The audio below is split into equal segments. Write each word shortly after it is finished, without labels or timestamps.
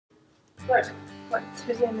Look,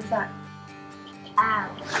 whose name is that? Ow.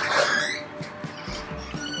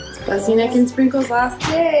 Fuzzy Nick and Sprinkle's last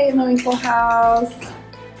day in the Winkle house.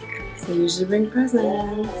 So they usually bring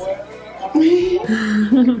presents.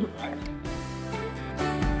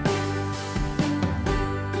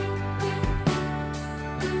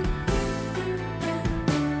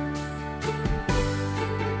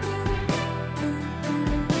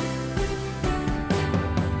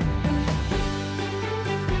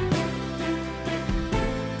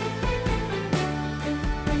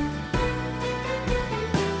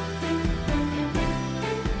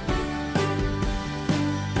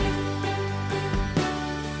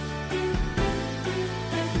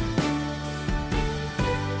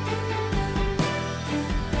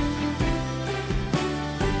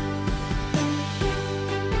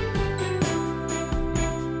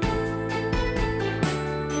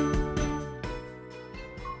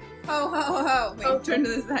 Ho, ho, ho. Wait, turn to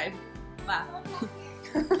the side. Laugh.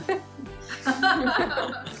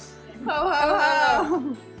 Ho, ho,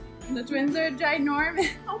 ho. The twins are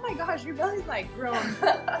ginormous. Oh my gosh, your belly's like grown.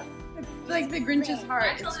 It's like the Grinch's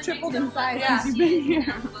heart. It's tripled in size since you've been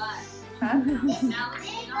here. Huh? I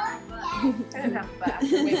didn't have a bath.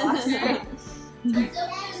 Weight loss.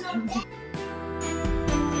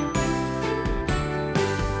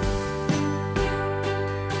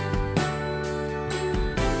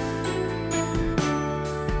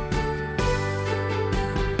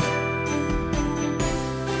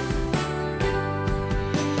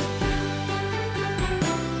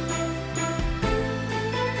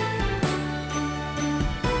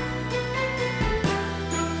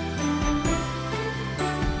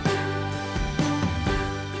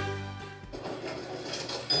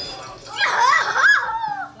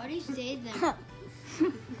 Why do you say that?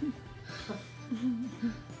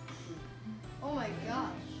 Oh my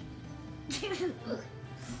gosh.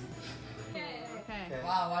 Okay.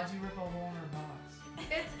 Wow, why'd you rip a hole in her box?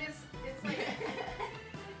 It's like...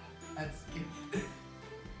 That's cute.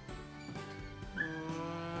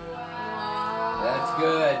 That's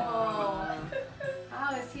good. How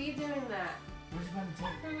is he doing that? Where's your button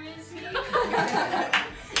tape? Who is he?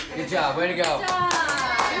 Good job. Way to go.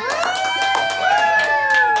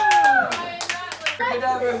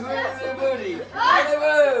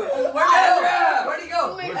 Where'd he go?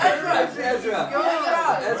 Ezra.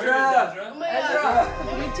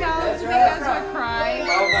 You tell us because we're crying.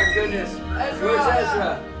 Oh my goodness. Where's Ezra?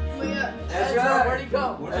 Ezra. Where'd he go?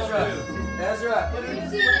 Ezra.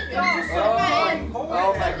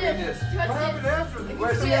 Oh my goodness.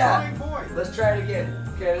 Where's he at? Let's try it again.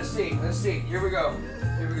 Okay, let's see. Here we go.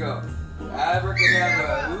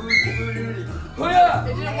 Abracadabra. Hooyah!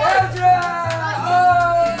 Ezra! Oh!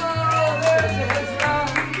 There's Ezra!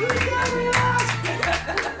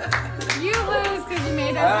 You lose because you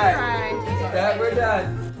made us All right. cry. That we're done.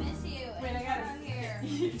 Miss you. Wait, I got it. Down here.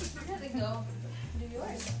 You gotta go. Do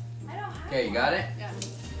yours. I don't have Okay, you got it? Yeah.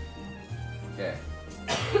 Okay.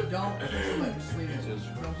 Don't push the button. Just leave it.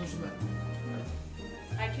 Don't push the button.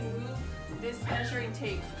 I can move this measuring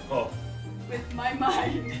tape with my Oh.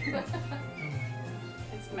 mind.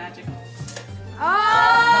 It's magical. Oh!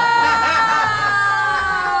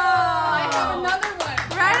 I have another one.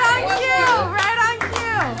 Right on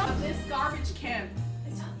cue. This garbage can.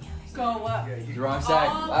 It's on the other side. Go up. The wrong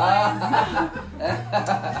side.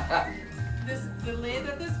 The lid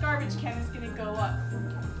of this garbage can is gonna go up.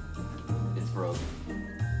 It's broken.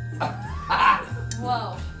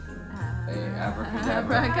 Whoa. Hey,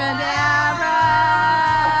 abracadabra. Abracadabra.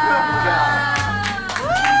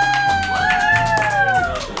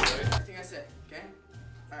 Everything I said, okay?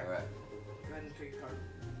 Alright. Alright. Go ahead and pick your card.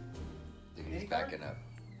 Dude, he's backing up.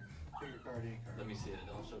 Pick your card, any card. Let me see it.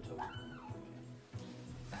 Don't show Toby.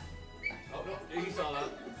 Oh no, he saw that.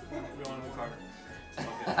 We want the card. Okay.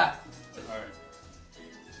 Alright.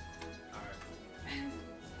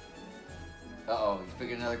 Uh-oh, he's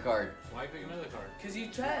picking another card. Why pick another card? Cause you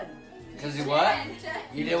tried. Because he what?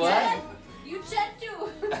 You did what? You check too.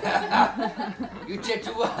 You checked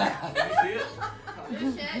to what? Let me see it.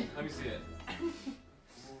 You check. Let me see it.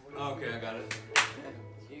 Okay, I got it.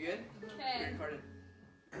 You good? Put Okay. your card in.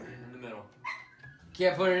 In the middle.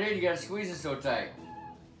 Can't put it in, you gotta squeeze it so tight.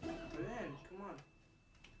 Put it in, come on.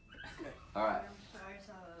 Okay. Alright.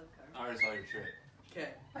 I already saw your trick. Okay.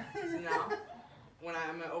 So now, when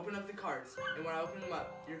I'm gonna open up the cards, and when I open them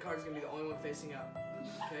up, your card's gonna be the only one facing up.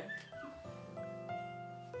 Okay?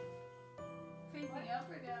 Facing up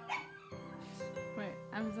or down? Wait,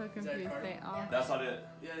 I'm so that a confused. card? They all. That's not it.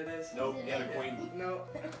 Yeah, it is. Nope, you had a queen. No.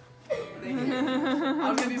 Thank you.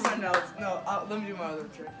 I'm gonna do something else. No, let me do my other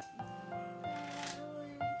trick.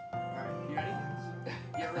 Alright, you ready?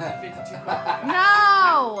 Yeah, 52 card. No!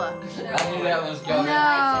 I knew that was coming.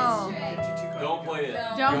 No! 52 card. Don't play it.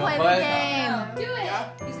 Don't play the game. Do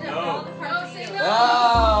it. He's gonna No. roll the cards. Say no.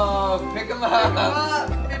 Oh, pick him up.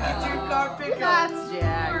 52 card pickup. That's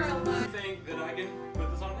Jack. You think that I can put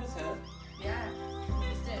this on his head Yeah.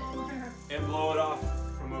 Just did. and blow it off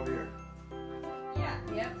from over here? Yeah.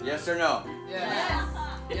 Yep. Yes or no? Yeah.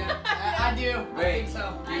 Yeah, I do. I Wait. think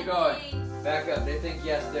so. Keep going. Back up. They think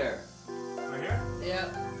yes there. Right here? Yeah.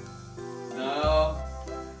 No.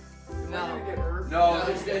 No. No,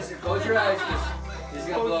 just close your eyes. He's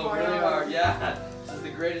gonna blow really hard. Yeah. This is the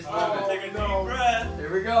greatest Oh, moment. take a deep breath.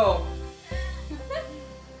 Here we go.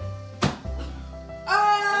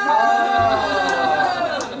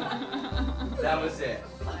 That was it.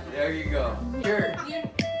 There you go. Sure.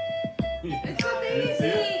 It's a You baby. see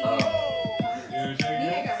it? Oh. You shake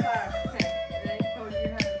it?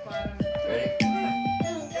 Ready?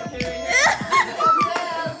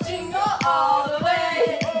 Jingle all the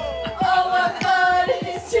way. Oh, what fun it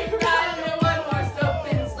is to ride in a one-horse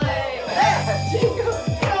open sleigh. Jingle,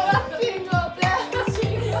 jingle bells,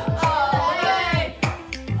 jingle all the way.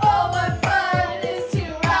 Oh, what fun it is to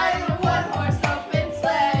ride in a one-horse open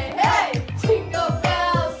sleigh. Hey, jingle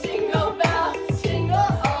bells, jingle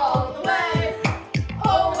all the way. Oh,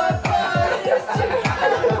 what fun it is to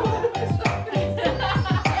ride in a one-horse open sleigh.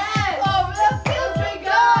 Yes, over the fields we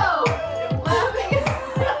go. Laughing and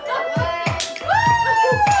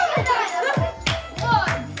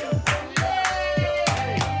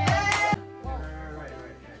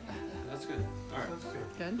That's good. Alright.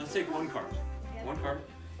 Good. Let's take one card. One card.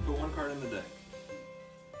 Put one card in the deck.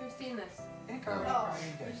 We've seen this.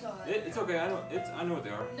 It's okay. I know what they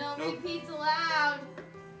are. No Nope. repeats allowed.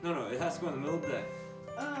 No, it has to go in the middle of the deck.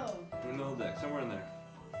 Oh. In the middle of the deck, somewhere in there.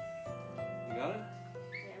 You got it?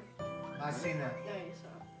 I seen that. No, you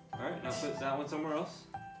saw. Alright, now put that one somewhere else.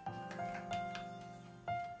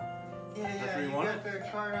 Yeah, where you you want got the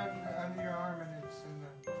card under your arm and it's in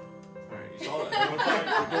the... Alright, you saw it. Everyone flick it.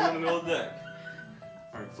 Put it in the middle of the deck.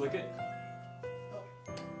 Alright, flick it.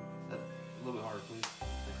 A little bit harder, please.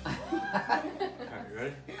 Alright, you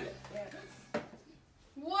ready?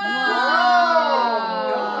 Whoa!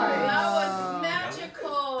 Nice. That was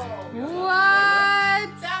magical. What?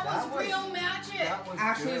 That was real magic. That was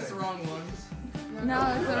Actually, good. it's the wrong ones. No,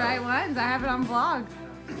 it's the right ones. I have it on vlog.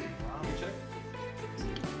 You check.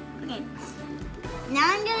 Okay. Now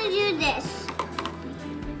I'm gonna do this.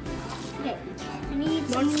 Okay. I need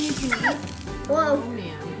some Whoa.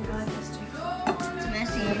 It's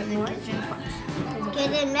messy in the kitchen. It's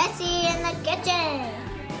getting messy in the kitchen.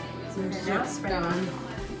 Some dripstone.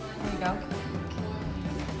 There you go.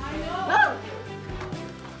 Whoa.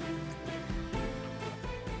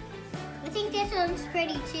 I think this one's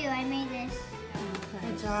pretty too. I made this.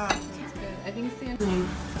 Good job. That's good. I think Sam.